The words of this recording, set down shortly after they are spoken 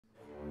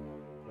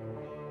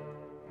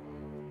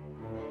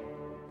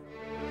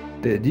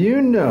Did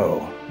you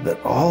know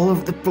that all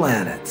of the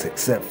planets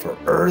except for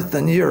Earth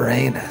and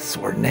Uranus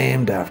were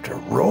named after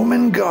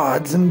Roman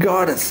gods and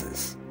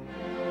goddesses?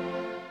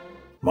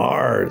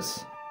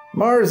 Mars.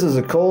 Mars is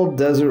a cold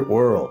desert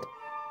world.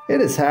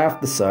 It is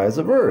half the size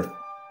of Earth.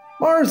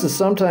 Mars is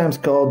sometimes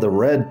called the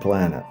red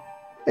planet.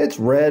 It's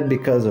red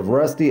because of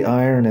rusty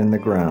iron in the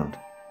ground.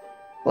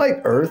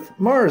 Like Earth,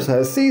 Mars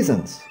has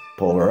seasons,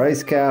 polar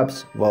ice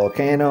caps,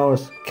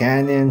 volcanoes,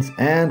 canyons,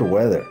 and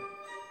weather.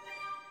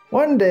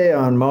 One day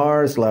on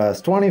Mars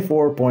lasts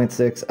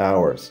 24.6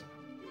 hours.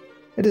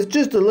 It is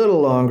just a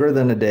little longer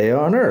than a day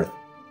on Earth.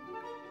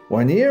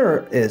 1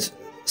 year is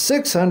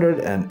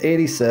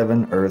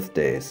 687 Earth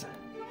days.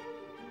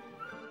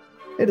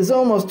 It is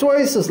almost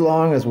twice as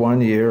long as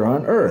 1 year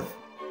on Earth.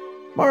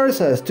 Mars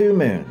has 2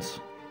 moons.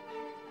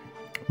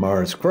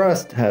 Mars'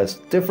 crust has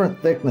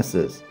different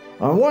thicknesses.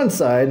 On one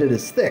side it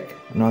is thick,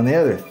 and on the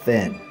other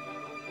thin.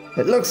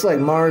 It looks like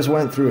Mars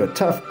went through a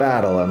tough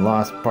battle and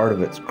lost part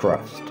of its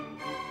crust.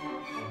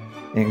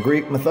 In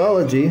Greek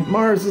mythology,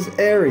 Mars is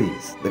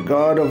Ares, the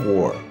god of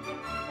war.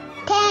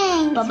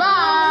 Thanks. Bye-bye.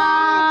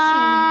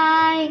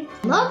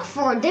 Look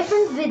for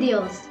different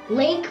videos.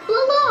 Link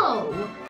below.